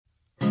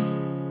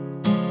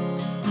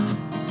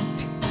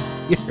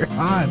you're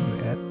on,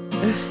 man.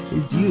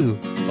 It's you.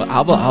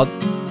 Well,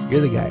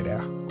 You're the guy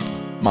now.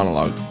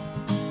 monologue.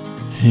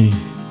 Hey,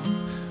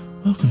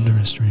 welcome to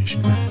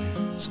Restoration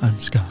Matters. I'm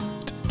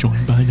Scott,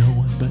 joined by no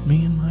one but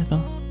me and my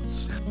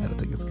thoughts. I don't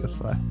think it's gonna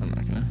fly. I'm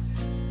not gonna.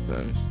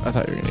 I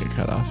thought you were gonna get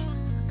cut off.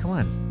 Come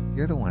on,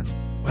 you're the one.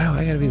 Why do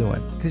I gotta be the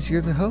one? Because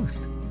you're the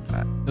host.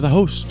 You're the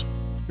host.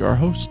 You're our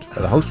host.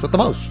 The host with the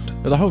most.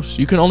 You're the host.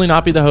 You can only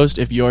not be the host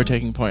if you're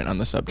taking point on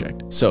the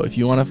subject. So if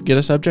you want to get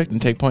a subject and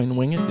take point and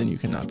wing it, then you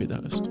cannot be the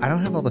host. I don't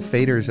have all the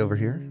faders over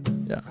here.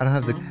 Yeah. I don't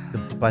have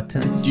the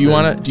buttons. Do you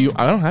want to?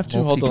 I don't have to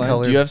hold the line.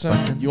 multicolored Do you have some?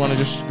 button. You want to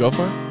just go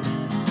for it?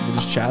 We'll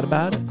just chat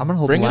about it. I'm going to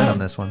hold Bring the it line up. on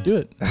this one. Do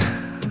it.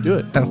 Do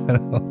it. I'm gonna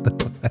hold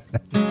the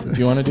line. If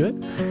you want to do it.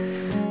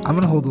 I'm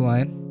gonna hold the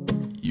line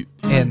You.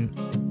 and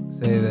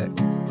say that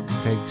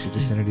Craig should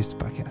just introduce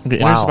the podcast. Okay,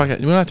 Wow. we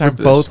don't have time We're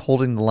for both this.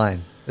 holding the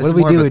line. This What is do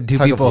we more of do a when two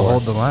tug of people war.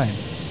 hold the line?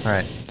 All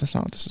right, That's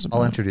not what this is about.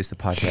 I'll introduce the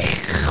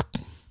podcast.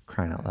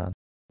 Crying out loud.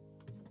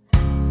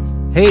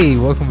 Hey,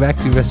 welcome back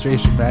to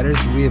Restoration Matters.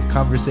 We have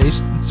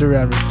conversations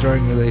around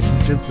restoring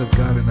relationships with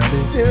God and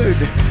others. Dude.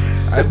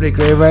 I'm Nick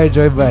Raymeyer,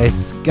 joined by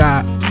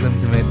Scott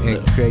Limkeman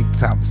and Craig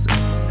Thompson.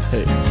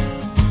 Hey.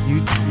 You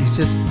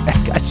just, I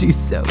got you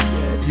so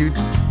good.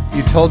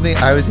 you told me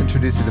I was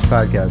introducing the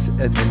podcast,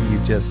 and then you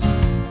just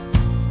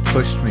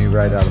pushed me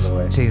right out of the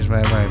way. Changed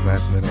my mind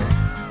last minute.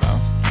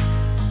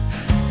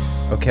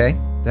 Okay?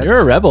 That's, You're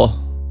a rebel.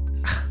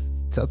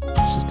 It's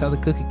just how the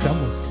cookie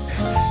crumbles.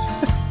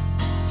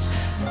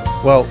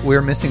 Well,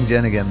 we're missing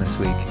Jen again this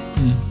week.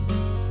 Mm.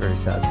 It's very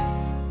sad.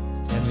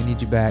 And we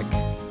need you back.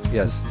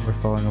 Yes. We're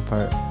falling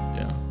apart.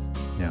 Yeah.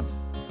 Yeah.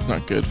 It's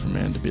not good for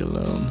man to be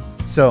alone.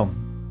 So,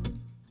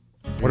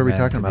 what are we Mad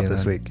talking to about be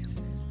this alone.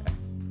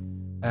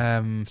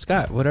 week?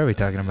 Scott, what are we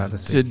talking about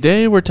this week?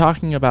 Today we're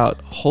talking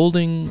about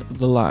holding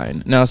the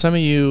line. Now, some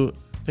of you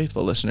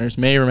faithful listeners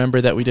may remember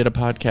that we did a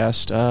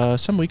podcast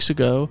some weeks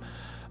ago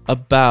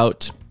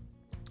about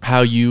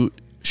how you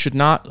should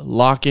not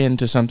lock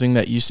into something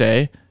that you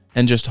say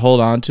and just hold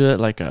on to it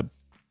like a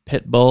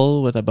pit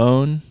bull with a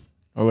bone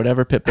or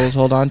whatever pit bulls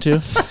hold on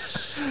to.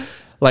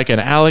 Like an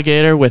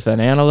alligator with an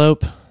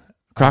antelope,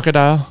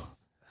 crocodile.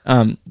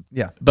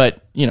 Yeah.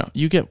 But,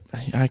 you get,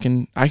 I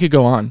could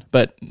go on,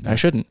 but I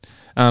shouldn't.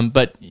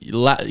 But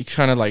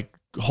kind of like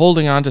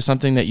holding on to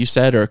something that you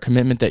said or a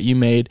commitment that you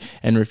made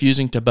and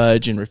refusing to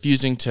budge and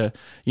refusing to,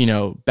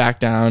 back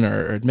down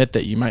or admit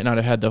that you might not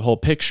have had the whole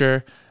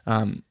picture.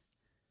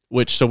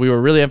 So we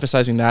were really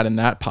emphasizing that in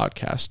that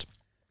podcast.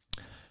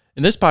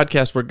 In this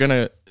podcast,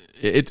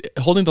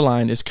 holding the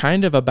line is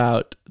kind of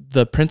about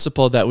the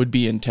principle that would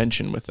be in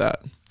tension with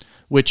that,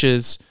 which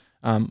is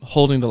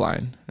holding the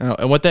line.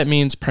 And what that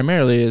means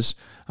primarily is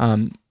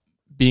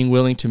being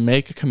willing to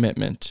make a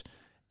commitment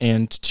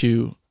and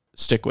to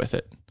stick with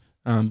it.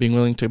 Being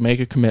willing to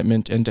make a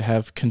commitment and to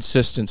have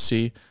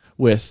consistency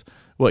with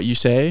what you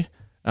say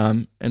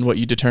and what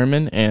you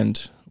determine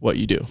and what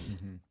you do.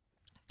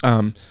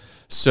 Mm-hmm.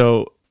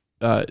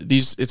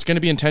 It's going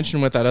to be in tension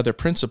with that other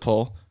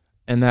principle,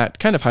 and that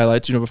kind of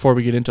highlights, before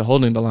we get into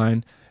holding the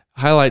line,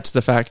 highlights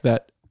the fact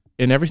that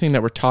in everything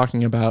that we're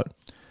talking about,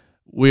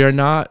 we're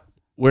not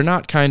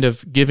kind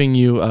of giving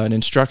you an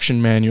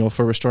instruction manual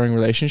for restoring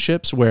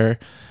relationships where,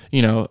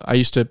 I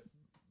used to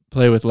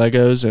play with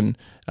Legos and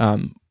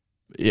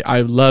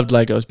I loved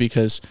Legos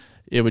because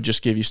it would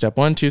just give you step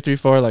 1, 2, 3,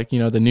 4, like,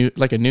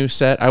 a new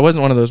set. I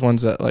wasn't one of those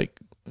ones that like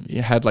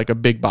you had like a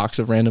big box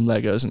of random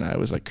Legos and I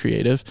was like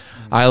creative.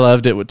 Mm-hmm. I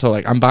loved it to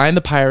like, I'm buying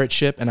the pirate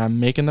ship and I'm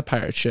making the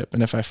pirate ship.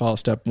 And if I follow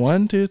step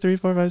 1, 2, 3,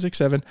 4, 5, 6,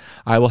 7,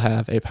 I will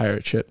have a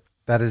pirate ship.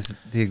 That is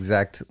the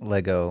exact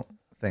Lego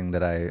thing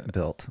that I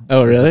built.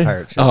 Oh, really? The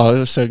pirate ship. Oh, it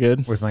was so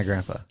good. With my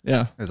grandpa.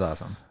 Yeah. It was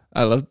awesome.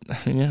 I loved,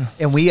 yeah.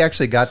 And we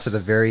actually got to the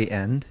very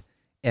end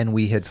and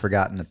we had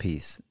forgotten a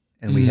piece.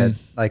 And we had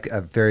like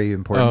a very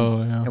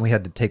important, and we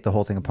had to take the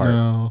whole thing apart.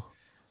 No.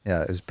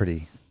 Yeah, it was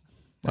pretty.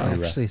 I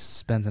rough. actually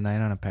spent the night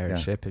on a pirate Yeah.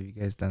 ship. Have you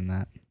guys done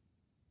that?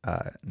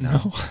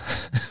 No.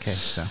 Okay,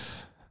 so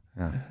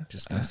Yeah.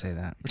 just gonna say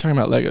that. We're talking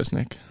about Legos,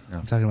 Nick.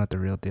 I'm talking about the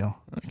real deal.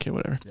 Okay,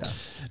 whatever.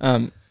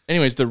 Yeah.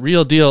 Anyways, the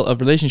real deal of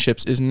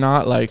relationships is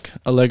not like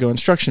a Lego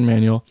instruction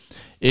manual.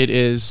 It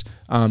is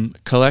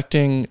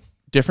collecting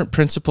different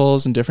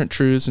principles and different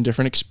truths and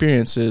different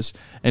experiences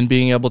and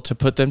being able to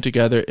put them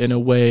together in a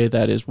way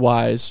that is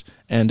wise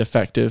and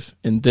effective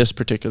in this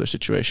particular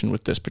situation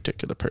with this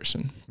particular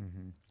person.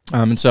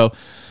 Mm-hmm. And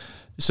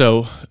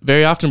so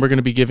very often we're going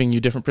to be giving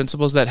you different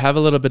principles that have a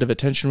little bit of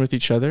tension with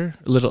each other,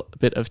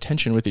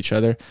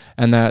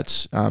 and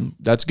that's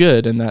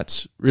good, and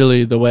that's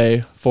really the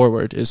way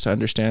forward, is to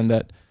understand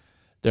that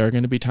there are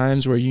going to be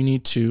times where you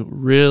need to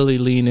really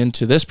lean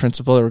into this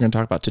principle that we're going to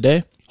talk about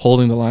today,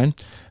 holding the line.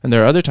 And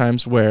there are other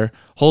times where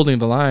holding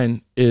the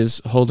line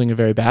is holding a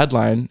very bad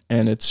line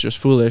and it's just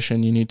foolish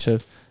and you need to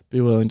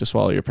be willing to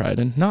swallow your pride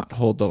and not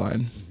hold the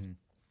line.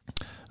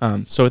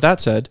 Mm-hmm. So with that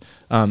said,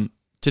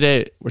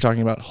 today we're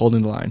talking about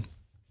holding the line.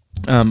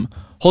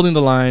 Holding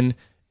the line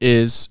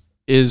is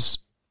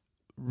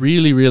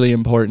really, really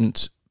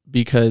important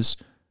because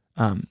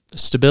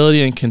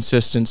stability and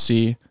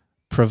consistency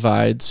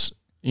provides,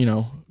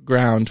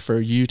 ground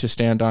for you to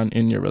stand on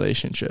in your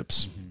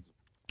relationships,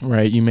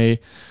 right? You may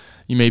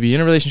be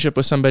in a relationship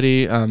with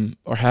somebody,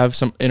 or have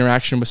some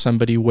interaction with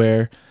somebody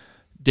where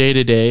day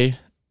to day,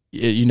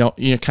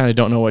 you kind of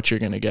don't know what you're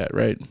going to get,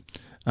 right?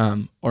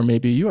 Or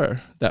maybe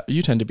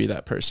you tend to be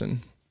that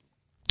person,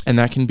 and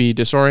that can be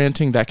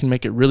disorienting. That can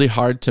make it really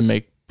hard to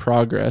make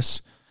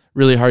progress,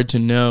 really hard to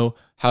know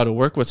how to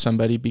work with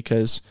somebody,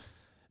 because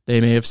they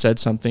may have said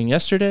something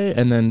yesterday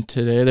and then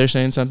today they're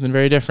saying something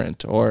very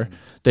different. Or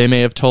they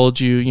may have told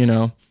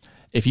you,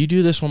 if you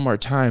do this one more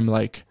time,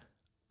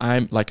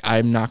 I'm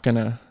not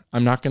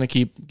gonna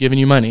keep giving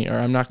you money, or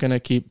I'm not gonna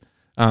keep,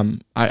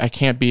 I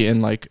can't be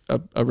in like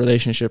a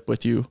relationship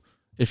with you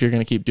if you're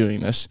gonna keep doing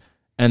this.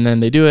 And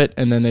then they do it,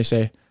 and then they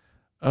say,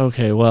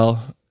 okay,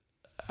 well,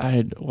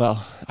 I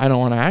don't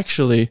want to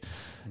actually,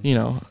 I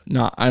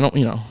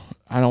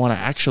don't want to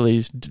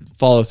actually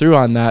follow through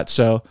on that.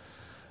 So,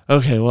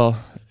 okay, well,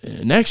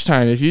 next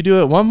time, if you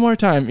do it one more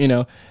time,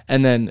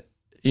 and then,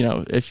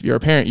 if you're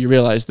a parent, you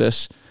realize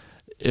this,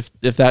 if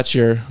that's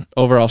your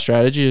overall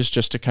strategy, is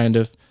just to kind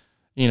of,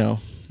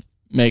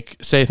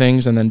 say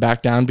things and then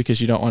back down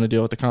because you don't want to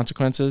deal with the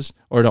consequences,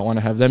 or don't want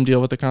to have them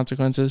deal with the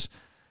consequences,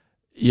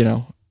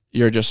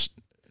 you're just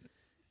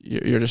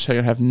going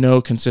to have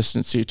no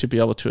consistency to be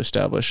able to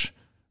establish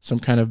some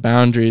kind of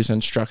boundaries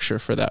and structure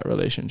for that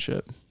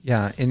relationship.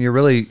 Yeah. And you're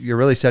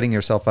really setting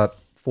yourself up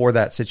for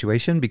that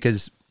situation,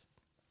 because,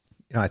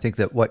 I think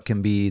that what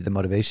can be the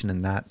motivation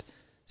in that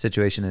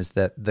situation is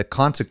that the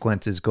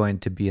consequence is going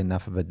to be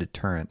enough of a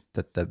deterrent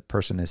that the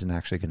person isn't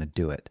actually going to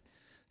do it.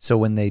 So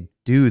when they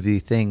do the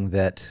thing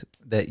that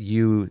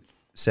you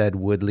said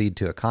would lead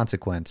to a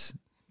consequence,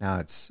 now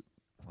it's,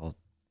 well,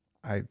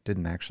 I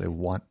didn't actually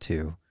want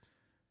to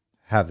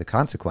have the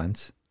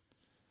consequence,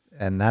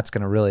 and that's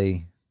going to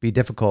really be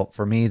difficult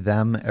for me,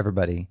 them,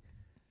 everybody.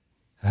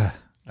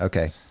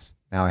 Okay,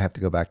 now I have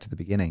to go back to the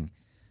beginning,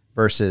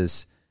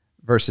 versus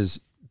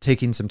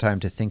taking some time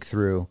to think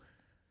through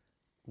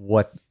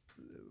what,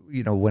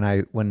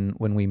 when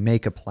we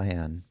make a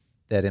plan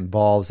that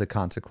involves a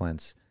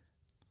consequence,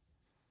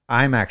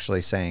 I'm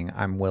actually saying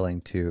I'm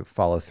willing to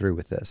follow through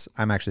with this.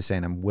 I'm actually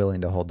saying I'm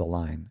willing to hold the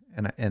line,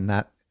 and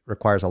that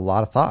requires a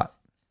lot of thought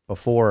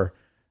before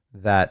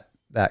that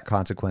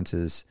consequence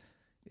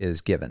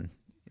is given.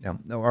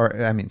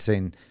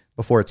 Saying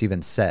before it's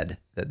even said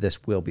that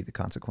this will be the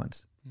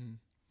consequence.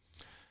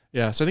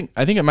 Yeah. So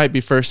I think it might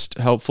be first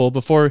helpful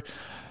before,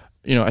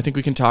 I think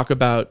we can talk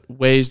about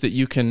ways that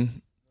you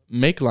can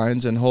make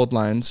lines and hold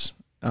lines,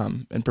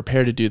 and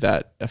prepare to do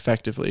that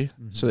effectively,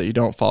 so that you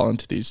don't fall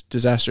into these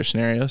disaster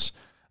scenarios.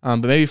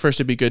 But maybe first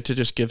it'd be good to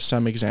just give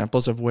some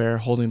examples of where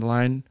holding the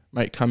line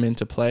might come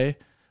into play,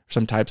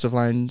 some types of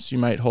lines you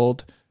might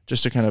hold,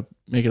 just to kind of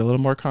make it a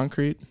little more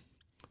concrete.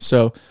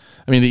 So,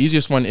 the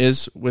easiest one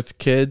is with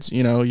kids.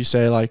 You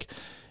say, like,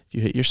 if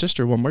you hit your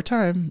sister one more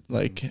time,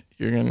 like,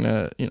 you're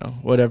gonna,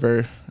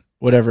 whatever,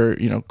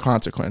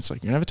 consequence,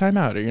 like, you're gonna have a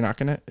timeout, or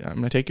I'm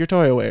gonna take your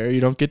toy away, or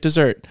you don't get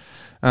dessert.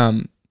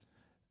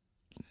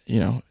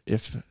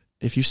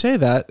 If you say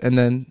that and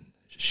then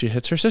she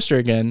hits her sister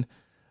again,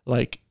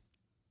 like,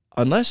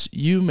 unless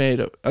you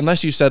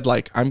said,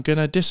 like, I'm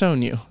gonna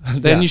disown you,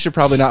 then you should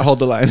probably not hold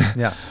the line.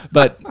 Yeah.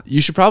 But you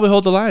should probably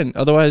hold the line.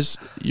 Otherwise,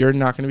 you're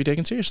not going to be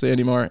taken seriously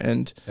anymore.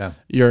 And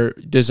your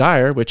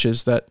desire, which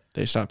is that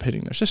they stop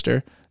hitting their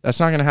sister, that's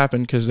not going to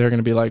happen, because they're going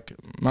to be like,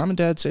 Mom and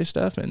Dad say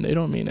stuff and they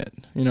don't mean it.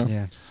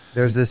 Yeah.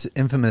 There's this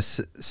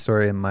infamous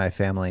story in my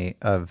family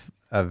of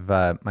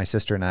my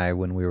sister and I,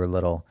 when we were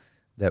little,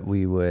 that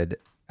we would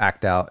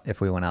act out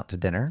if we went out to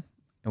dinner.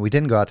 And we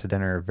didn't go out to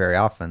dinner very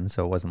often,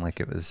 so it wasn't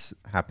like it was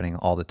happening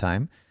all the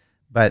time.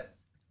 But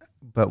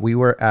we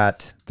were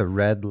at the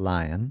Red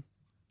Lion.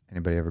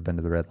 Anybody ever been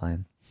to the Red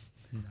Lion?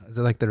 No. Is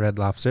it like the Red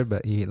Lobster,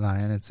 but you eat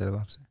lion instead of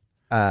lobster?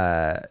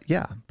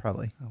 Yeah,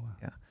 probably. Oh, wow.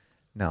 Yeah.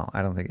 No,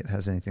 I don't think it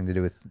has anything to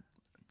do with.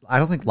 I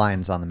don't think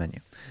lion's on the menu.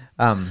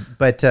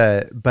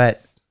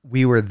 But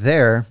we were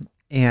there,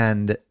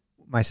 and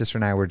my sister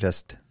and I were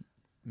just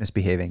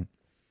misbehaving.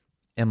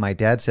 And my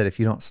dad said, if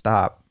you don't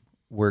stop,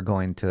 we're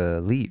going to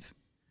leave.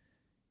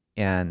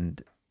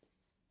 And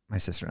my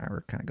sister and I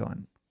were kind of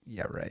going,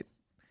 yeah, right.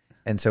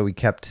 And so we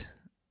kept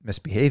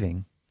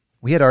misbehaving.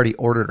 We had already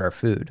ordered our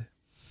food.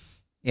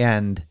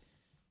 And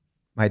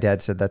my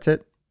dad said, that's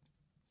it.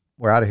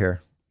 We're out of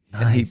here.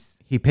 Nice.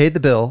 And he paid the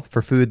bill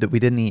for food that we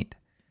didn't eat.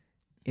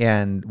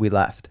 And we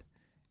left.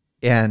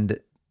 And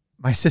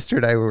my sister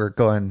and I were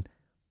going,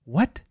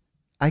 what?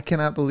 I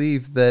cannot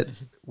believe that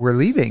we're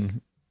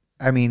leaving.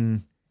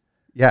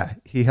 Yeah,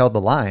 he held the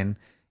line.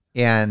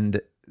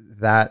 And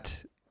that,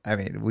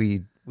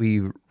 we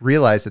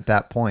realized at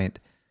that point,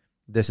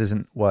 this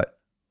isn't what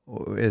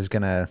is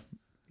going to,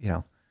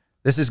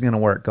 this is going to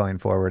work going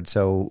forward.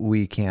 So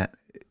we can't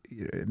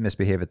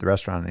misbehave at the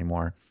restaurant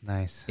anymore.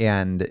 Nice.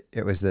 And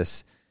it was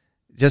this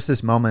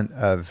moment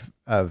of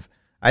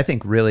I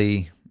think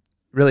really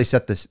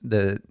set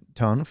the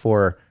tone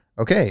for,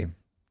 okay,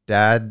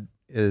 Dad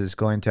is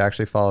going to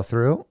actually follow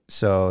through.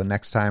 So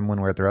next time when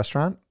we're at the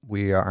restaurant,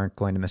 we aren't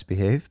going to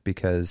misbehave,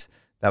 because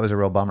that was a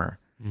real bummer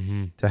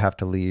Mm-hmm. to have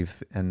to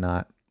leave and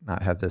not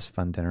have this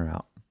fun dinner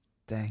out.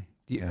 Dang.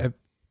 Yeah.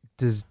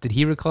 Did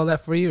he recall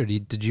that for you, or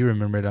did you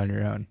remember it on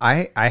your own?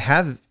 I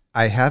have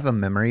a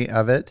memory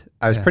of it.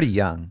 I was Yeah. pretty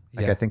young.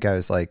 Like Yeah. I think I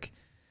was like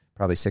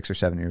probably 6 or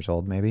 7 years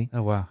old, maybe.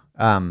 Oh wow.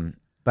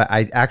 But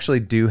I actually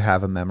do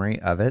have a memory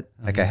of it.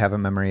 Like I Mhm. have a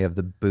memory of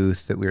the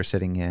booth that we were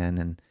sitting in,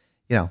 and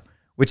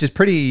which is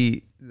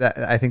pretty. That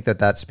I think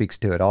that speaks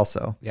to it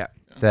also. Yeah.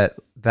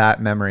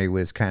 That memory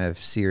was kind of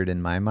seared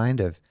in my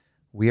mind. Of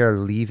we are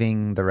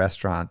leaving the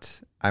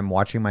restaurant. I'm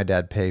watching my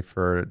dad pay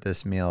for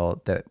this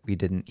meal that we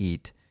didn't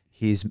eat.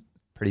 He's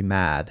pretty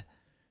mad,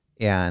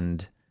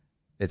 and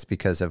it's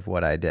because of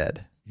what I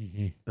did.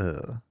 Mm-hmm.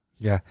 Ugh,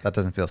 Yeah, that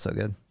doesn't feel so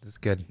good. that's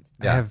good.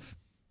 Yeah.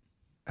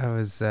 I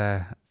was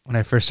when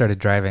I first started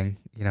driving,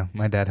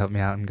 my dad helped me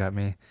out and got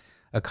me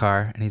a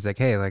car, and he's like,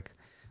 "Hey, like,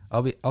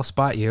 I'll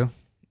spot you,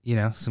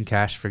 some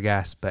cash for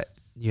gas, but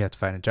you have to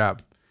find a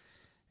job."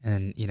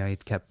 And he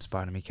kept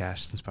spotting me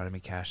cash,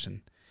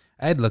 and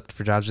I had looked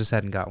for jobs, just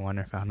hadn't got one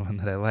or found one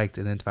that I liked.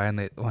 And then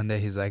finally one day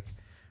he's like,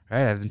 "All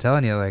right, I've been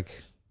telling you,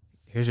 like,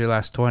 here's your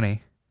last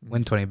 20.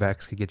 Win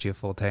 $20 could get you a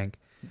full tank."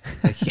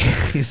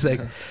 He's like,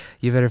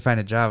 "You better find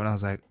a job." And I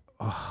was like,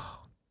 "Oh,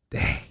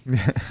 dang."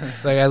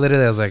 Like I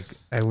was like,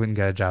 I wouldn't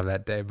get a job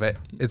that day. But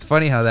it's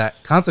funny how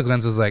that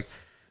consequence was like,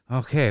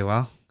 okay,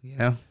 well, I need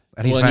Well, to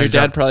and find your a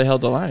dad job. probably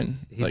held the line.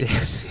 He Like,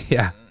 did.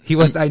 Yeah, he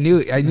was. I knew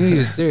he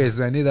was serious.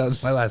 I knew that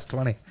was my last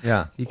 20.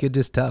 Yeah, You could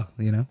just tell,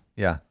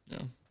 yeah.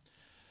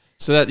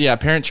 so that,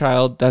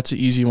 parent-child, that's an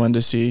easy one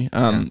to see.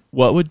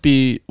 What would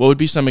be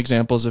some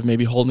examples of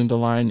maybe holding the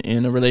line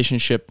in a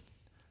relationship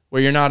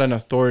where you're not an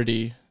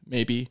authority,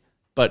 maybe,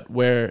 but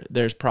where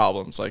there's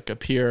problems, like a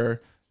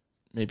peer,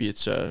 maybe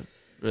it's a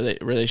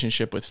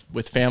relationship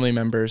with family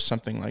members,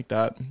 something like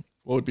that.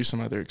 What would be some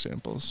other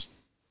examples?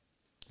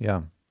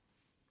 Yeah.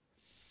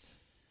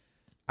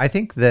 I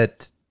think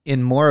that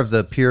in more of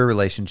the pure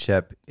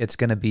relationship, it's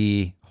going to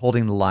be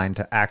holding the line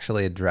to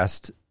actually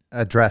address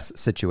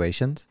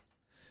situations.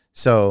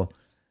 So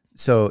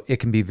it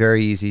can be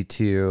very easy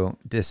to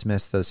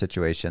dismiss those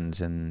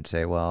situations and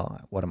say, well,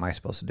 what am I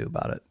supposed to do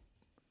about it?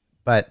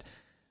 But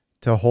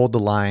to hold the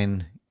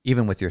line,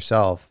 even with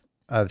yourself,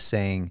 of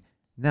saying,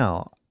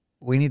 no,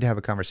 we need to have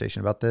a conversation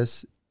about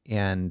this,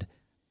 and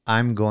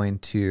I'm going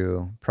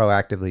to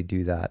proactively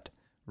do that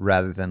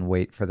rather than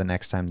wait for the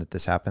next time that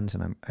this happens.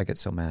 And I get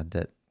so mad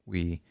that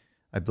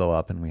I blow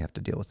up and we have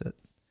to deal with it.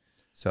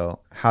 So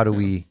how do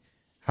we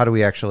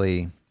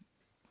actually,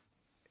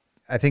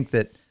 I think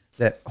that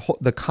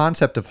the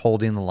concept of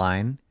holding the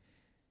line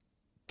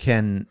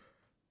can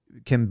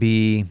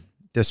be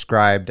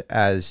described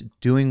as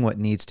doing what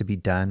needs to be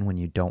done when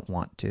you don't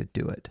want to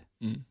do it.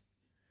 Mm.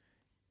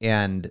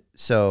 And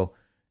so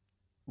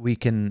we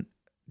can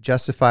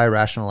justify,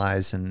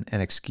 rationalize, and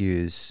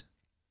excuse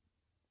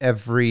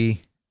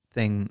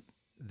everything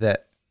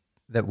that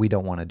we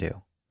don't want to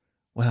do.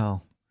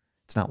 Well,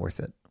 it's not worth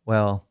it.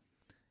 Well,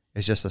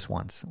 it's just this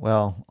once.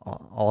 Well,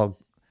 I'll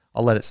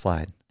let it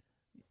slide.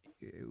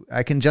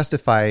 I can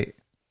justify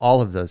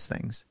all of those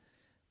things,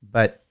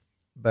 but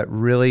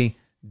really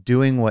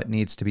doing what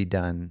needs to be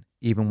done,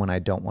 even when I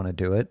don't want to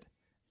do it,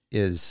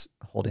 is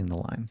holding the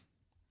line.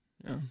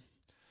 Yeah.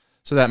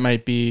 So that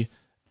might be,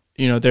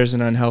 there's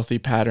an unhealthy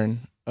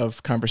pattern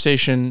of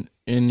conversation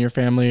in your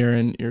family or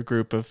in your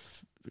group of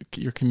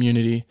your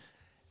community,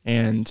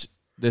 and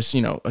this,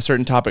 a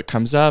certain topic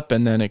comes up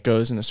and then it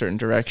goes in a certain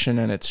direction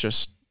and it's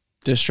just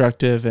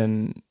destructive,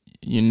 and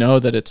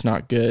that it's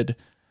not good.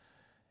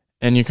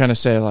 And you kind of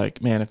say,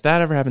 like, man, if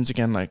that ever happens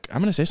again, like, I'm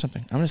going to say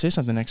something. I'm going to say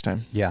something next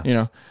time.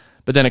 Yeah.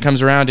 But then it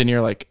comes around and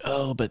you're like,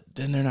 oh, but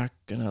then they're not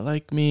going to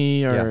like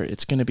me, or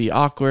it's going to be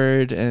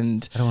awkward.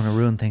 And I don't want to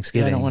ruin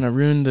Thanksgiving. I don't want to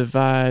ruin the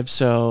vibe.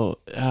 So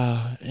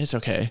it's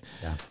okay.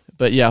 Yeah.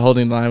 But yeah,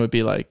 holding the line would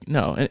be like,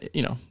 no,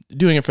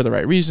 doing it for the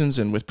right reasons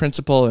and with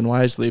principle and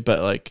wisely.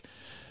 But like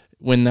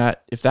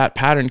if that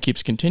pattern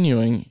keeps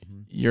continuing,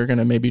 you're going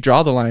to maybe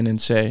draw the line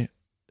and say,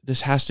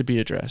 this has to be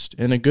addressed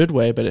in a good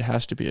way, but it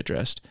has to be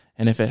addressed.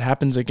 And if it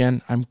happens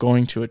again, I'm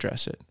going to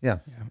address it. Yeah.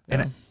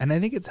 And I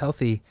think it's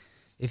healthy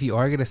if you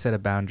are going to set a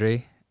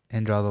boundary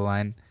and draw the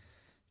line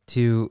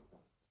to,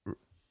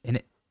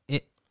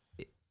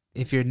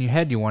 if you're in your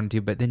head you wanted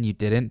to, but then you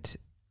didn't,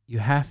 you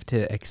have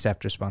to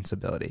accept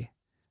responsibility.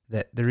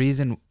 That the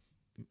reason,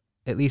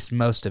 at least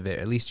most of it,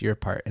 at least your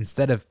part,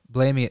 instead of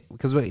blaming it,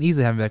 because what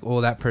easily happens, like,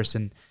 oh, that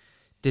person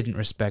didn't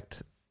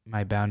respect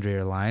my boundary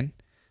or line.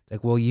 It's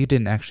like, well, you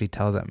didn't actually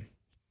tell them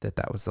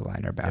that was the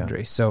line or boundary.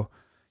 Yeah. So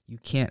you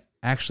can't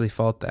actually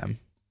fault them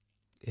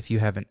if you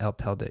haven't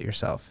upheld it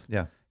yourself.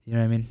 Yeah. You know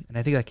what I mean? And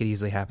I think that could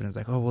easily happen. It's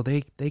like, oh, well,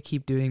 they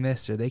keep doing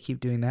this or they keep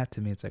doing that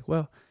to me. It's like,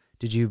 well,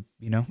 did you,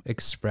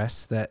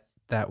 express that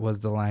was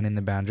the line in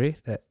the boundary,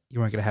 that you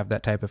weren't going to have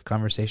that type of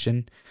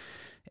conversation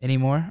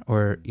anymore,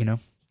 or,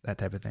 that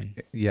type of thing?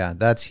 Yeah,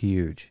 that's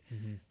huge.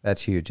 Mm-hmm.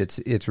 That's huge.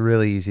 It's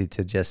really easy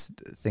to just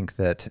think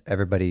that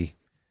everybody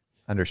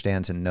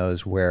understands and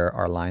knows where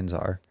our lines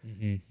are,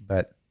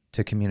 but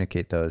to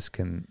communicate those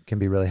can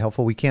be really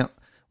helpful. We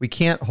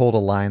can't hold a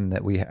line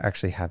that we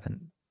actually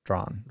haven't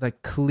drawn.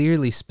 like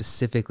clearly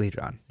specifically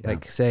drawn, Yeah.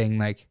 like saying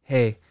like,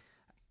 hey,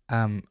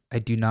 I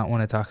do not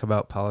want to talk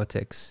about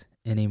politics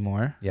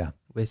anymore Yeah.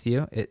 with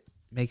you. It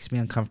makes me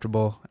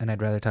uncomfortable and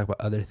I'd rather talk about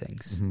other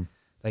things. Mhm.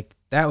 Like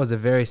that was a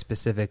very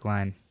specific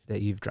line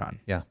that you've drawn.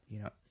 Yeah. You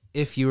know,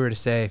 if you were to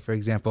say, for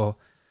example,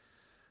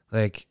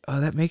 like, oh,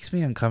 that makes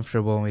me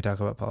uncomfortable when we talk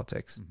about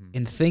politics, Mhm.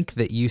 and think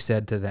that you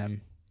said to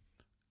them,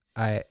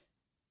 I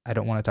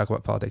don't want to talk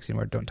about politics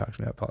anymore. Don't talk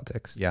to me about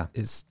politics. Yeah.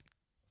 It's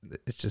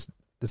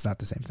not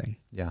the same thing.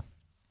 Yeah.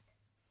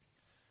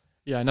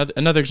 Yeah,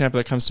 another example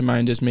that comes to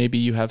mind is maybe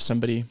you have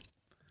somebody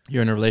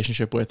you're in a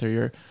relationship with, or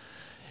you're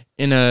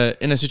in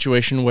a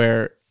situation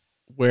where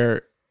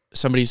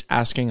somebody's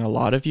asking a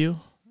lot of you.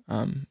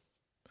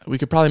 We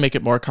could probably make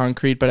it more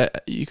concrete,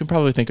 but you can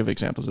probably think of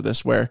examples of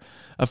this where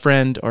a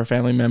friend or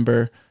family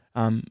member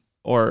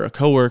or a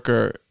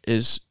coworker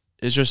is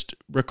just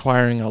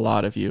requiring a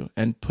lot of you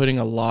and putting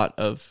a lot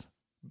of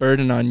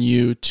burden on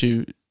you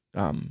to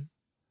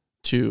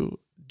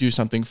do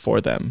something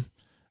for them.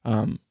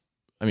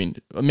 I mean,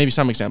 maybe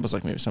some examples,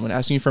 like maybe someone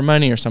asking you for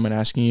money, or someone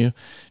asking you,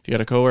 if you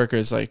got a coworker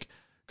is like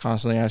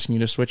constantly asking you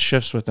to switch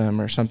shifts with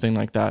them or something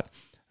like that.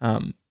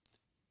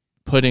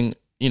 Putting,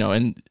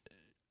 and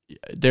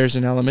there's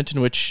an element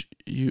in which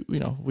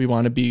we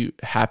want to be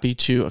happy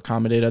to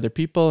accommodate other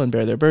people and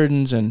bear their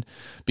burdens and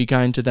be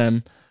kind to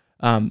them.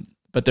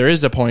 But there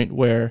is a point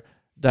where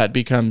that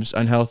becomes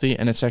unhealthy,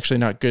 and it's actually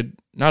not good,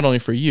 not only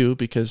for you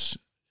because,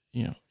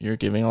 you're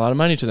giving a lot of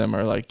money to them,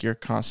 or like you're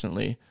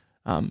constantly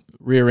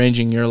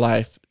rearranging your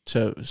life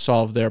to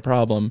solve their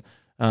problem.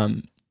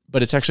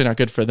 But it's actually not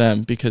good for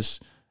them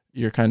because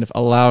you're kind of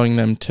allowing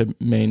them to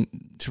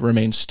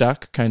remain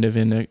stuck kind of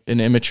in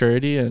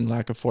immaturity and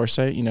lack of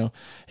foresight.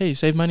 Hey,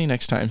 save money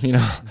next time,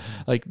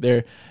 like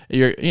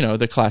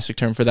the classic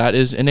term for that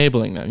is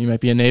enabling them. You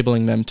might be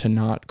enabling them to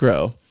not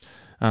grow.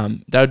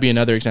 That would be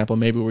another example,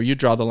 maybe where you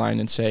draw the line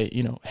and say,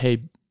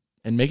 hey,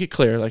 and make it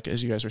clear, like,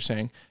 as you guys were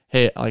saying,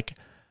 hey, like,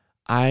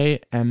 I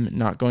am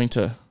not going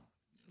to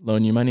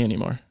loan you money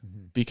anymore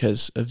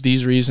because of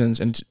these reasons.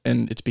 And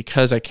it's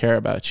because I care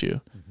about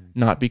you,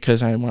 not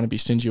because I want to be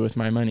stingy with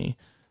my money,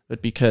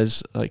 but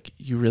because like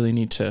you really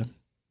need to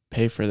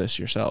pay for this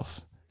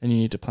yourself and you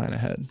need to plan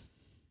ahead.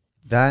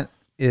 That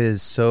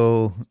is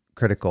so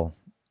critical,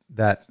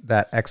 that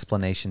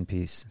explanation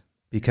piece,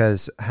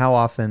 because how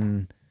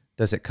often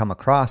does it come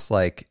across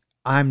like,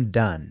 I'm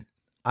done,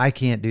 I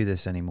can't do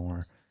this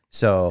anymore,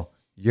 so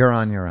you're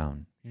on your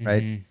own,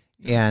 right?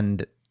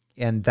 And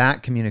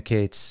that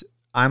communicates,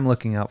 I'm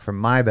looking out for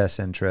my best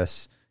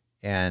interests,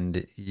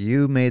 and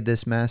you made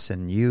this mess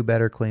and you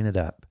better clean it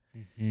up,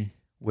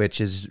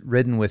 which is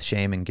ridden with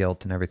shame and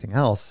guilt and everything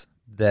else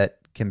that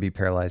can be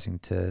paralyzing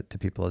to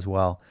people as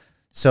well.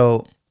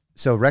 So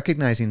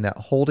recognizing that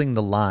holding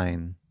the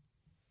line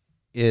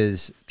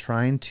is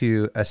trying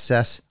to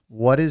assess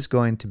what is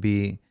going to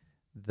be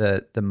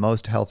the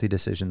most healthy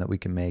decision that we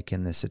can make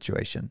in this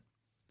situation.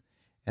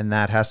 And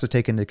that has to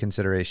take into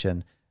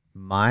consideration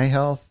my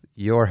health,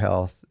 your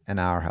health, and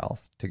our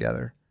health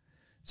together.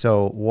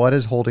 So what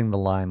does holding the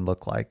line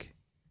look like?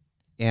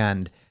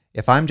 And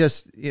if I'm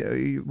just,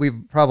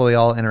 we've probably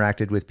all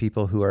interacted with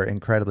people who are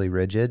incredibly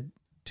rigid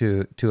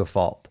to a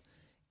fault,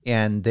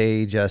 and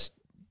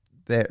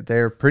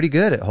they're pretty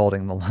good at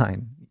holding the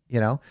line,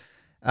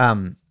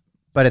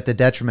 but at the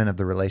detriment of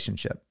the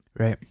relationship.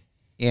 Right.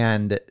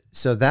 And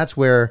so that's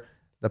where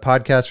the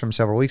podcast from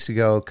several weeks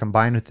ago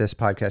combined with this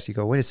podcast, you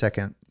go, wait a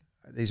second,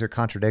 these are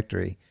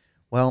contradictory.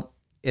 Well,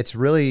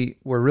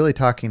 we're really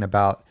talking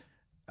about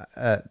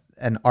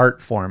an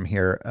art form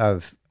here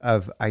of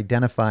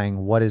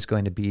identifying what is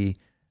going to be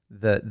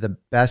the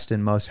best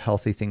and most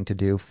healthy thing to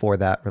do for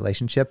that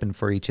relationship and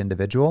for each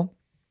individual.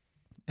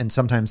 And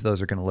sometimes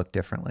those are going to look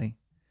differently.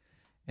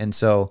 And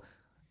so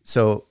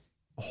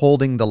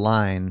holding the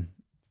line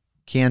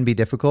can be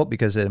difficult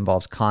because it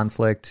involves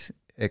conflict.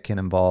 It can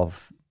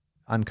involve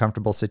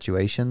uncomfortable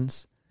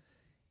situations,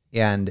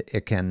 and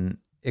it can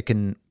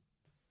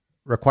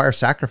require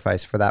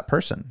sacrifice for that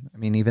person. I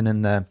mean, even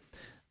in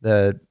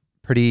the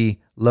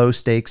pretty low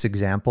stakes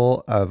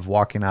example of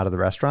walking out of the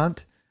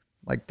restaurant,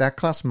 like that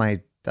cost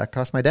my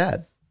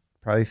dad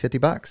probably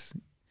 $50,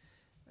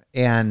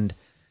 and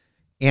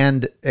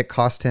it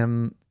cost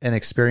him an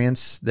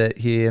experience that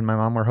he and my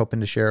mom were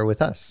hoping to share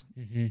with us.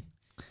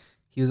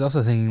 He was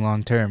also thinking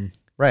long term,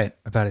 right,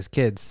 about his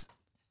kids,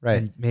 right,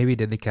 and maybe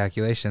did the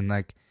calculation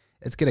like,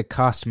 it's going to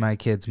cost my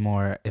kids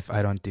more if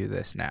I don't do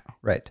this now.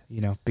 right,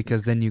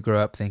 because then you grow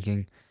up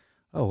thinking,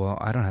 oh, well,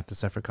 I don't have to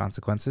suffer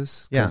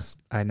consequences because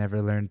I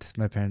never learned,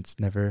 my parents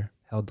never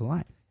held the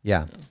line.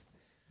 Yeah.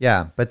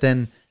 But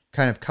then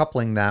kind of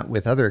coupling that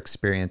with other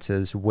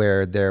experiences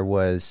where there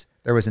was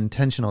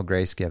intentional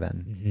grace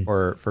given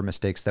for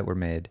mistakes that were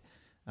made.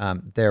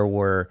 There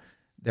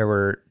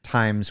were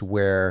times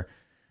where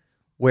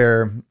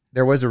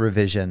there was a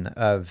revision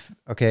of,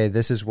 okay,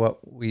 this is what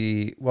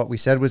we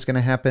said was going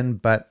to happen,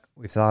 but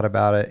we thought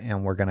about it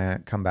and we're going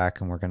to come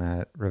back and we're going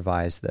to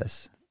revise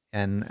this.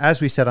 And as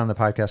we said on the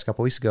podcast a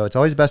couple weeks ago, it's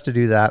always best to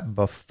do that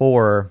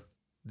before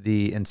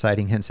the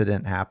inciting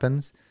incident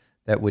happens,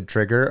 that would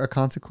trigger a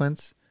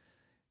consequence.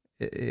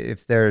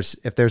 If there's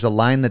a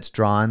line that's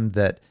drawn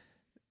that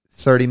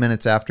 30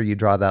 minutes after you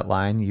draw that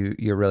line,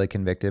 you're really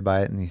convicted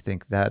by it and you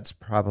think that's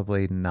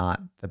probably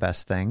not the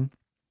best thing.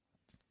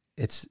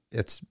 It's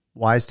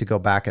wise to go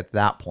back at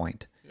that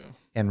point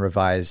and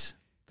revise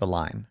the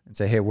line and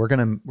say, hey, we're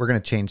gonna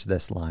change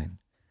this line,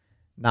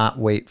 not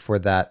wait for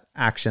that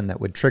action that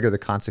would trigger the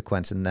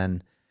consequence. And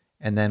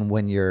then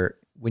when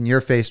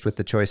you're faced with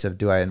the choice of,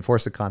 do I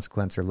enforce the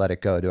consequence or let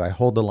it go? Do I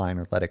hold the line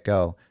or let it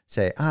go?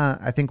 Say,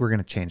 I think we're going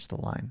to change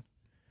the line.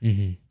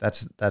 Mm-hmm.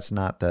 That's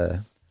not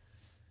the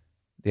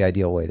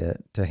ideal way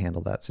to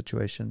handle that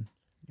situation.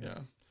 Yeah.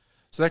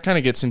 So that kind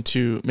of gets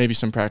into maybe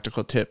some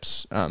practical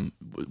tips,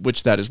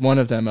 which that is one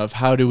of them, of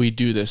how do we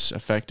do this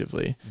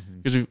effectively?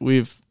 Because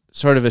we've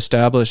sort of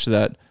established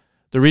that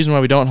the reason why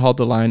we don't hold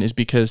the line is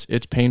because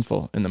it's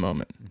painful in the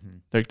moment.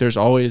 Like there's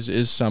always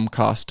is some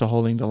cost to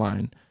holding the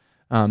line,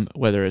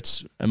 whether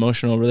it's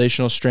emotional,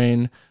 relational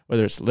strain,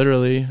 whether it's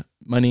literally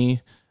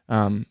money,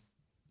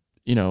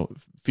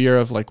 fear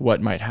of like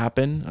what might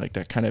happen, like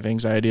that kind of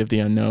anxiety of the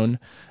unknown.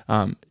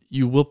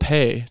 You will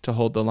pay to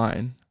hold the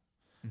line.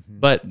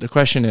 But the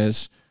question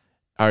is,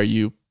 are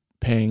you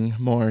paying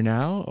more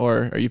now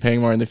or are you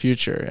paying more in the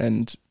future?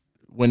 And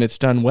when it's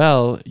done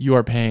well, you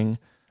are paying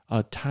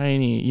a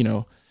tiny,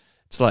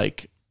 it's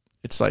like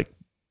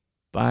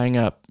buying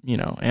up,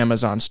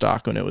 Amazon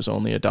stock when it was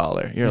only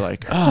 $1. You're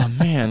like, oh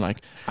man,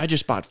 like I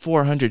just bought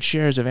 400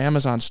 shares of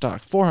Amazon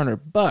stock,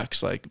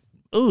 $400. Like,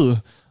 ooh,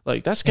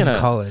 like that's gonna in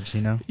college,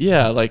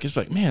 Yeah, like it's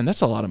like, man,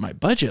 that's a lot of my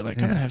budget. Like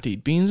I'm gonna have to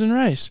eat beans and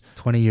rice.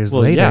 20 years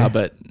later. Yeah,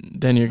 but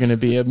then you're gonna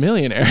be a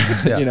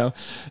millionaire.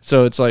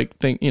 So it's like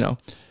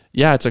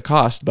it's a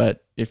cost,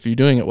 but if you're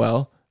doing it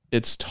well,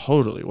 it's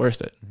totally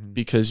worth it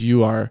because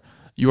you are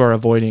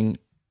avoiding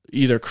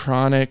either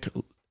chronic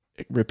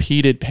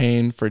repeated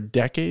pain for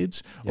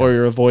decades or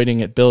you're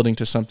avoiding it building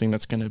to something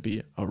that's going to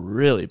be a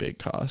really big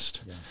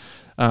cost.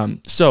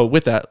 So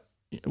with that,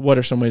 what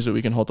are some ways that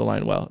we can hold the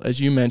line well?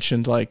 As you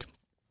mentioned, like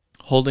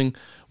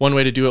one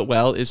way to do it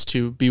well is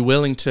to be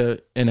willing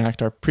to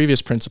enact our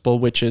previous principle,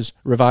 which is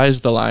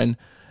revise the line,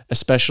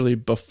 especially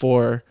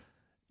before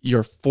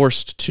you're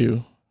forced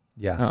to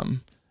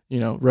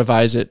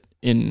revise it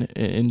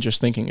in just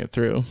thinking it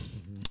through.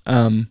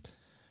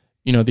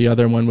 The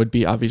other one would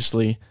be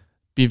obviously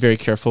be very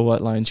careful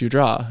what lines you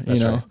draw,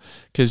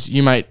 because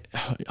you might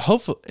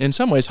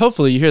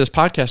hopefully you hear this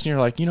podcast and you're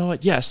like, you know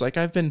what? Yes. Like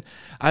I've been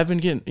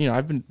getting,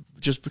 I've been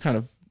just kind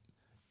of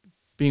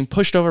being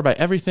pushed over by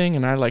everything.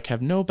 And I like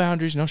have no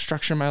boundaries, no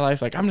structure in my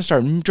life. Like I'm going to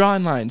start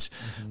drawing lines,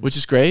 which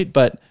is great.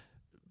 But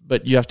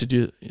you have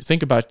to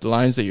think about the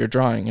lines that you're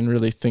drawing and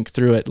really think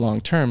through it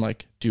long-term.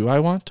 Like, do I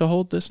want to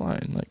hold this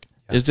line? Like,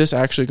 is this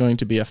actually going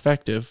to be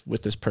effective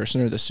with this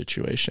person or this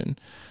situation?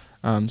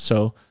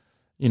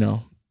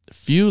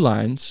 Few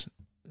lines,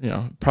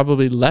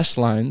 probably less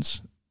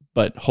lines,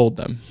 but hold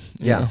them.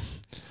 You know?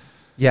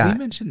 You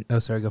mentioned, go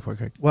for it,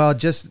 Craig. Well,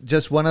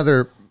 just one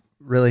other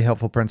really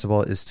helpful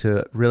principle is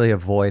to really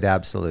avoid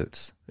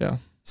absolutes. Yeah.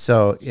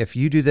 So if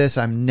you do this,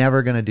 I'm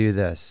never going to do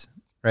this,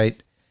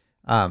 right?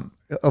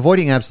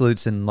 Avoiding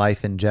absolutes in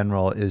life in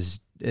general is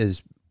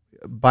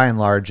by and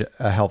large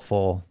a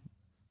helpful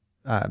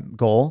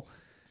goal,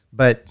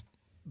 but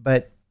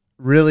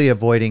really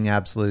avoiding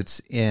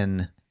absolutes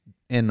in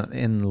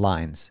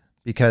lines,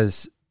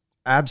 because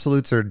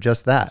absolutes are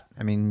just that.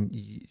 I mean,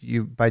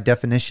 you by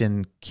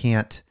definition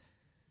can't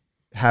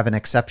have an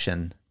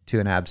exception to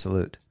an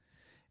absolute.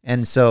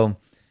 And so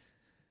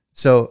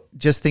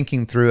just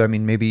thinking through, I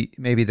mean,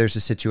 maybe there's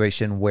a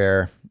situation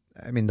where,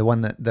 I mean, the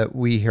one that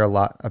we hear a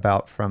lot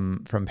about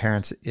from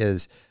parents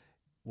is,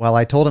 well,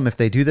 I told them if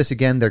they do this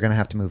again, they're going to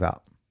have to move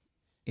out.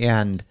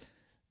 And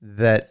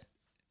that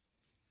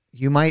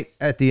you might,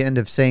 at the end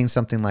of saying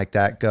something like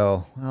that,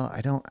 go, well,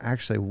 I don't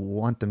actually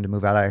want them to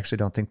move out. I actually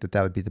don't think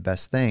that would be the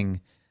best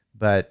thing,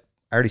 but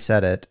I already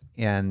said it.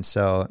 And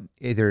so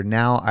either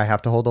now I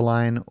have to hold the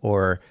line,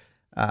 or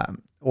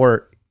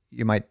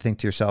you might think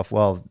to yourself,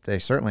 well, they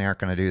certainly aren't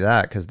going to do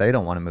that because they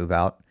don't want to move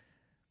out.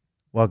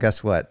 Well,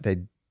 guess what?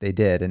 They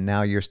did. And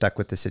now you're stuck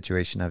with the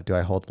situation of, do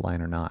I hold the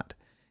line or not?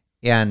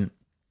 And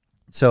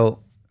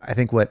so I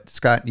think what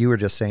Scott, you were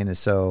just saying is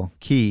so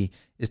key,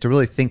 is to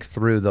really think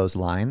through those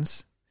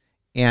lines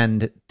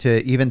and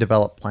to even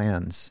develop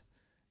plans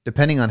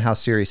depending on how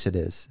serious it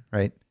is,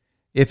 right?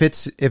 If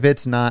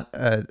it's not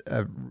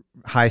a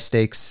high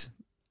stakes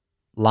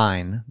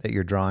line that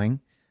you're drawing,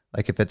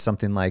 like if it's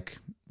something like,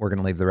 we're going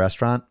to leave the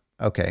restaurant,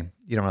 okay,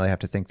 you don't really have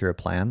to think through a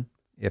plan.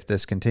 If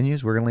this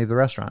continues, we're going to leave the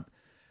restaurant.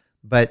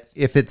 But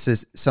if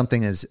it's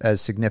something as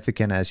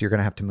significant as you're going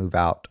to have to move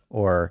out,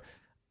 or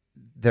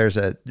there's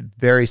a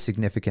very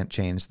significant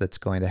change that's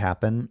going to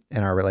happen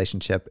in our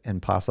relationship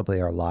and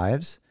possibly our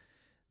lives,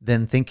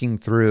 then thinking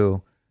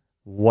through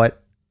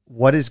what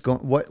is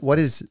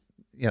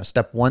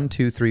step 1,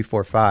 2, 3,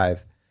 4,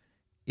 5,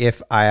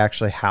 if I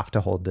actually have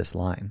to hold this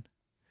line.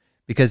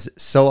 Because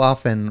so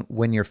often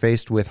when you're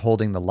faced with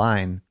holding the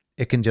line,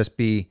 it can just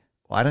be,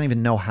 well, I don't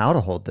even know how to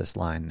hold this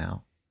line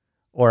now,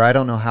 or I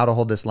don't know how to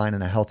hold this line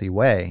in a healthy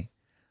way,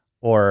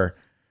 or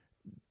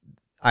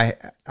I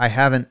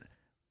haven't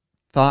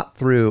thought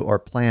through or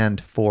planned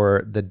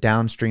for the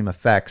downstream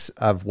effects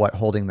of what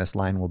holding this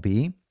line will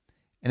be.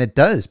 And it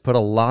does put a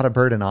lot of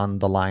burden on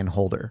the line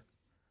holder,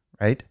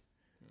 right?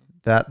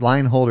 That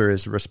line holder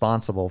is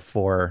responsible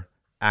for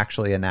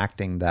actually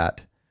enacting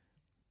that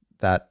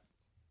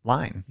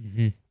line.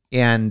 Mm-hmm.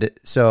 And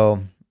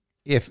so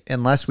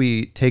unless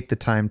we take the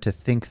time to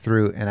think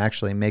through and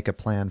actually make a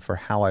plan for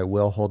how I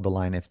will hold the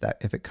line,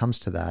 if it comes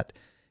to that,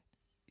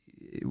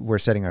 we're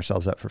setting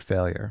ourselves up for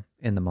failure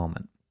in the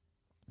moment,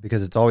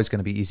 because it's always going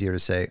to be easier to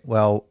say,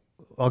 well,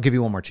 I'll give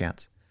you one more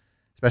chance,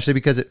 especially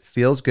because it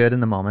feels good in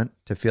the moment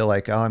to feel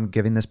like, oh, I'm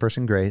giving this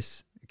person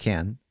grace. It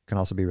can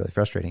also be really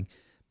frustrating,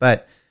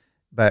 but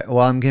well,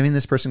 I'm giving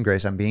this person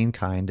grace. I'm being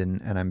kind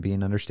and I'm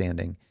being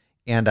understanding,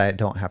 and I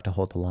don't have to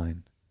hold the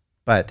line.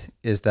 But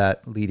is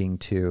that leading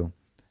to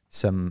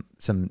some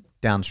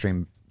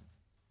downstream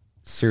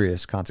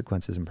serious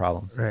consequences and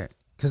problems? Right.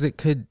 Because it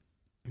could,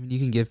 I mean, you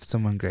can give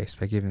someone grace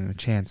by giving them a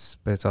chance,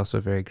 but it's also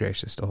very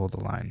gracious to hold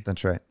the line.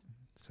 That's right.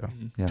 So,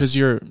 because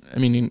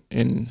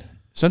in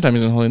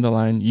sometimes in holding the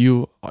line,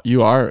 you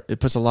are, it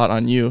puts a lot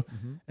on you.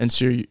 Mm-hmm. And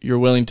so you're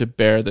willing to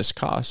bear this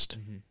cost,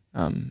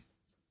 mm-hmm.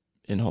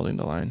 In holding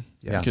the line.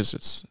 Yeah. Because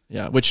it's,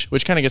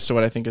 which kind of gets to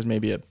what I think is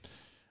maybe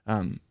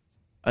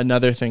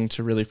another thing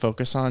to really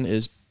focus on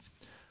is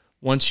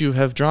once you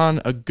have drawn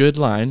a good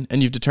line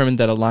and you've determined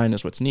that a line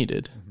is what's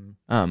needed,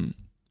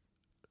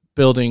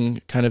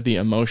 building kind of the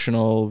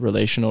emotional,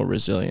 relational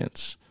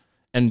resilience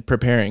and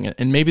preparing it.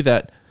 And maybe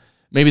that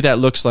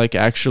looks like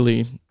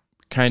actually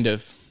kind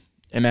of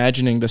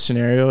imagining the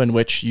scenario in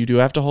which you do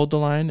have to hold the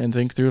line and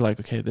think through like,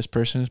 okay, this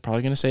person is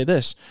probably going to say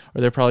this,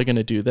 or they're probably going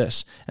to do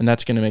this, and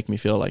that's going to make me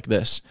feel like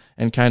this,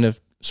 and kind of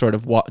sort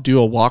of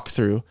do a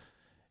walkthrough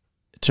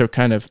to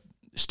kind of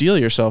steel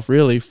yourself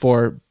really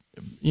for,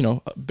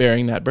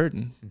 bearing that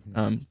burden,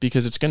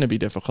 because it's going to be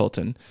difficult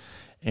and,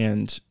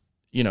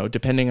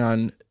 depending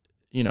on,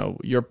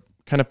 your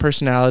kind of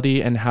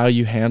personality and how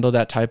you handle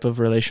that type of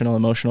relational,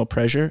 emotional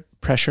pressure,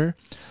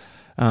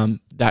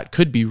 that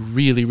could be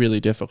really, really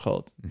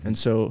difficult. Mm-hmm. And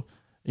so,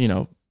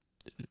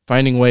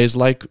 finding ways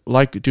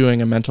like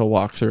doing a mental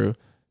walkthrough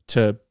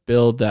to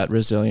build that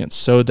resilience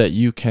so that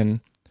you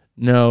can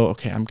know,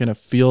 okay, I'm going to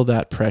feel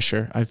that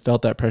pressure. I've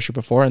felt that pressure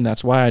before, and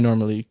that's why I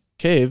normally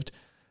caved.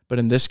 But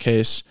in this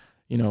case,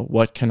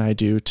 what can I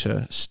do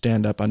to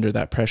stand up under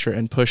that pressure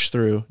and push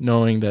through,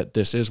 knowing that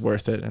this is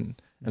worth it and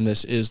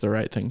this is the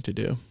right thing to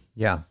do?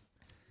 Yeah.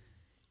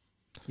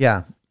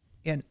 Yeah.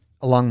 And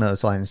along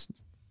those lines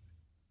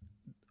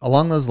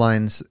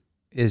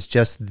is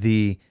just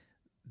the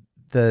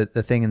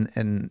thing,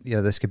 and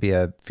this could be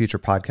a future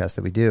podcast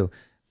that we do,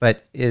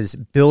 but is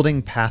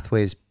building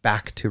pathways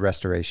back to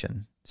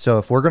restoration. So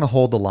if we're going to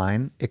hold the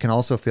line, it can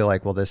also feel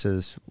like, well, this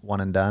is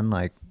one and done.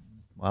 Like,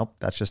 well,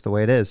 that's just the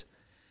way it is,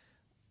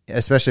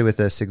 especially with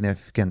a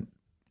significant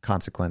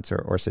consequence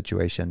or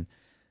situation.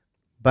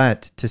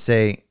 But to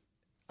say,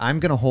 I'm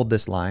going to hold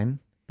this line,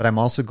 but I'm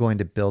also going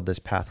to build this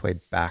pathway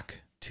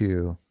back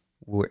to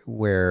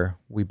where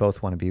we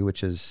both want to be,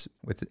 which is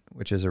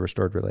a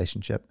restored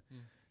relationship.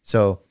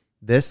 So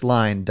this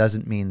line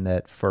doesn't mean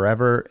that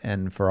forever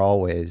and for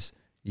always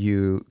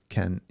you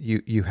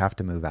have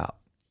to move out.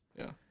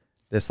 Yeah.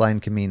 This line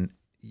can mean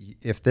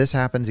if this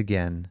happens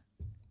again,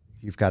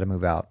 you've got to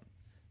move out.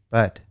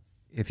 But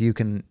if you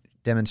can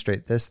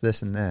demonstrate this,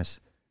 and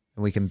this,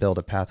 then we can build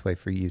a pathway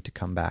for you to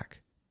come back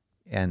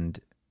and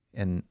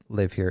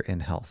live here in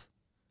health.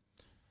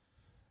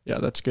 Yeah,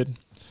 that's good.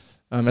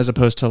 As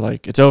opposed to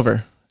like, it's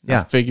over.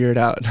 Yeah. Figure it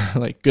out.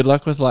 Like, good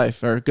luck with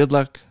life, or good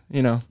luck,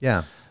 Yeah.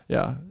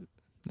 Yeah.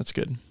 That's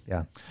good.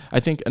 Yeah.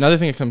 I think another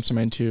thing that comes to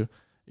mind too,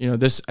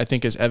 this I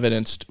think is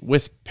evidenced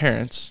with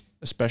parents,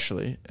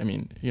 especially. I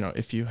mean,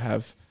 if you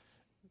have,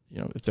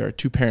 if there are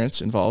two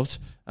parents involved,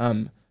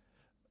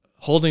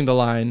 holding the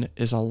line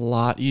is a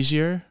lot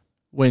easier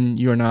when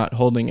you're not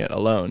holding it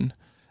alone.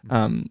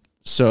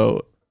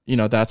 So,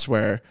 that's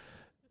where,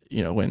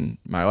 when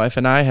my wife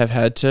and I have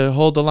had to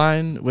hold the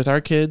line with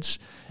our kids,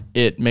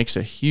 it makes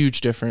a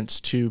huge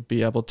difference to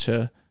be able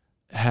to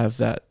have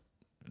that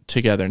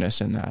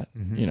togetherness in that,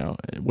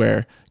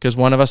 where, because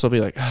one of us will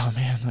be like, oh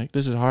man, like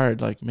this is hard.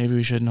 Like maybe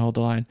we shouldn't hold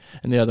the line.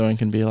 And the other one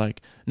can be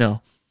like,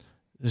 no,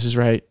 this is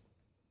right.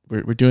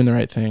 We're doing the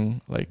right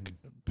thing. Like,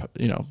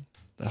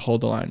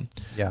 hold the line.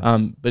 Yeah.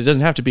 But it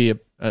doesn't have to be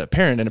a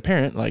parent and a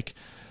parent. Like,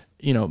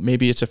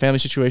 maybe it's a family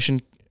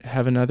situation.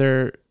 Have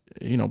another,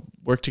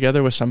 work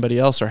together with somebody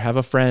else, or have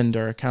a friend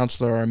or a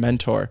counselor or a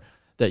mentor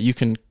that you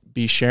can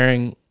be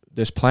sharing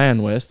this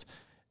plan with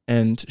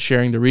and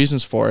sharing the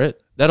reasons for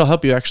it. That'll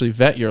help you actually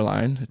vet your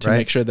line to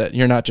make sure that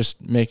you're not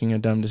just making a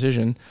dumb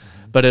decision,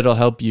 but it'll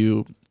help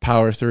you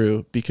power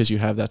through because you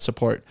have that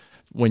support.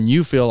 When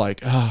you feel like,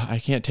 oh, I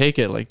can't take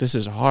it, like this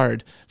is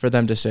hard, for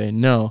them to say,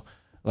 no,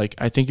 like,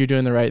 I think you're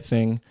doing the right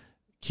thing,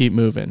 keep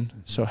moving.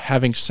 So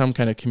having some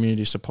kind of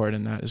community support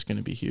in that is going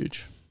to be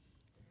huge.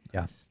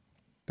 Yeah,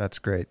 that's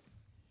great.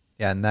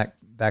 Yeah, and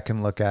that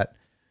can look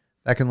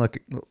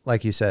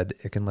like you said,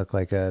 it can look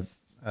like a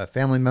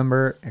family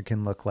member. It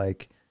can look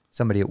like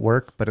somebody at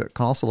work, but it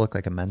can also look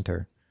like a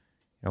mentor.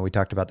 We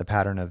talked about the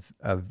pattern of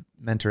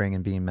mentoring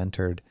and being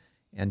mentored,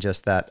 and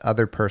just that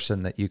other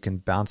person that you can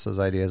bounce those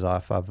ideas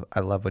off of. I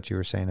love what you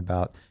were saying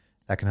about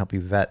that can help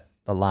you vet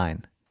the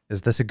line.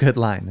 Is this a good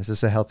line? Is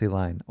this a healthy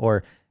line?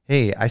 Or,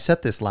 hey, I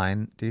set this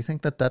line. Do you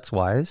think that that's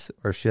wise?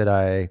 Or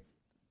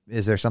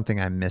is there something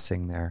I'm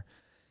missing there?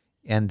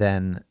 And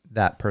then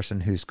that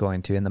person who's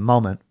going to, in the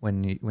moment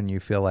when you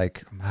feel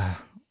like,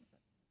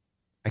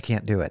 I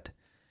can't do it,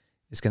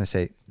 is going to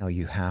say, no,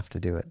 you have to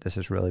do it. This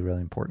is really,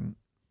 really important.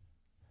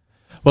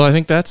 Well, I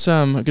think that's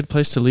a good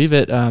place to leave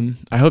it.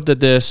 I hope that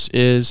this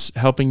is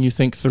helping you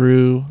think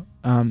through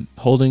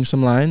holding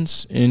some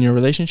lines in your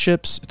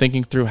relationships,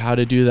 thinking through how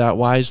to do that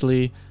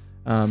wisely.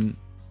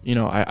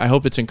 I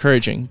hope it's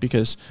encouraging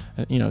because,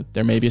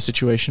 there may be a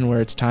situation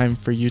where it's time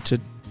for you to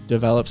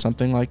develop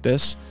something like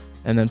this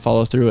and then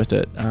follow through with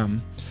it.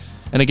 And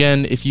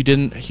again, if you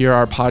didn't hear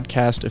our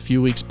podcast a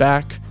few weeks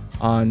back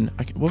on,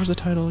 what was the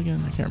title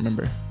again? I can't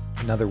remember.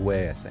 Another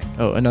Way, I think.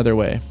 Oh, Another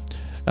Way.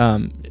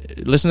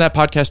 Listen to that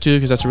podcast too,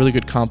 because that's a really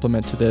good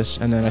complement to this.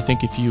 And then I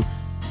think if you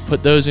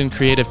put those in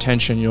creative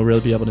tension, you'll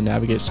really be able to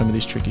navigate some of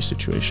these tricky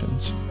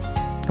situations.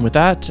 And with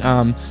that,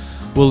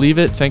 we'll leave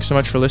it. Thanks so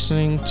much for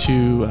listening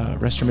to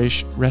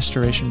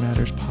Restoration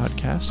Matters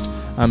podcast.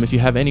 If you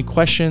have any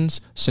questions,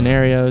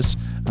 scenarios,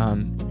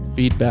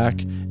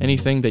 feedback,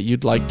 anything that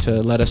you'd like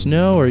to let us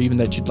know, or even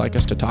that you'd like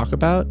us to talk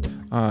about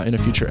in a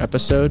future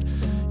episode,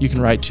 you can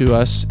write to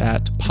us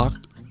at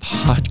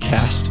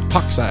podcast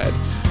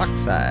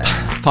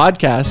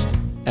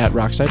at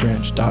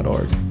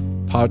rocksideranch.org.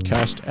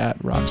 Podcast at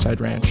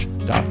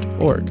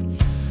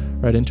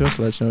rocksideranch.org. Write into us,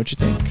 let us know what you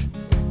think.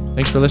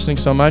 Thanks for listening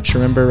so much.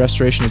 Remember,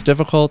 restoration is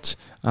difficult.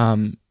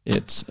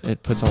 It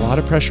puts a lot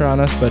of pressure on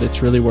us, but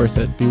it's really worth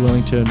it. Be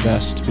willing to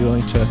invest. Be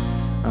willing to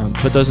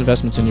put those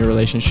investments in your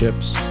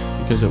relationships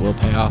because it will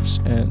pay off.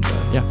 And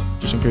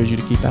just encourage you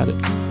to keep at it.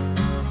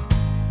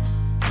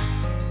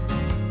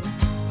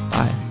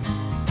 Bye.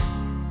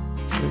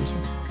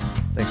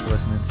 Thanks for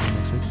listening. See you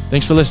next week.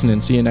 Thanks for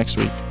listening. See you next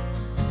week.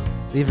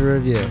 Leave a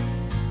review.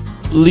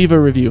 Leave a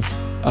review.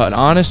 An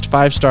honest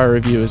 5-star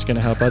review is going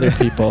to help other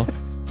people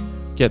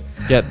get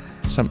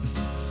some.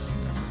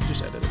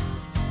 Just edit it.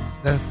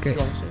 That's great.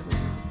 You want to say it?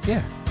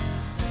 Yeah.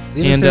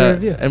 Leave us a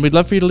review. And we'd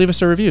love for you to leave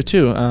us a review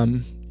too.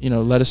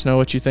 Let us know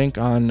what you think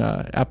on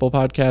Apple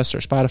Podcasts or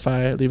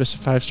Spotify. Leave us a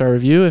 5-star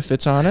review if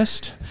it's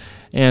honest,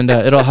 and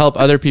it'll help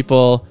other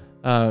people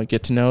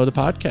get to know the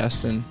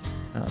podcast and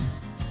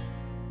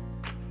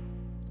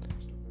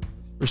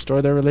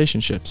restore their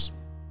relationships.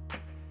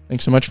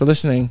 Thanks so much for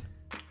listening.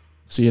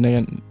 See you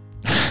again.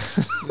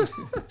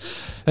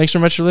 Thanks so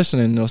much for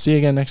listening. We'll see you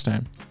again next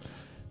time.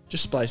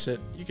 Just splice it.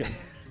 You can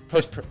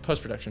post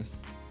production.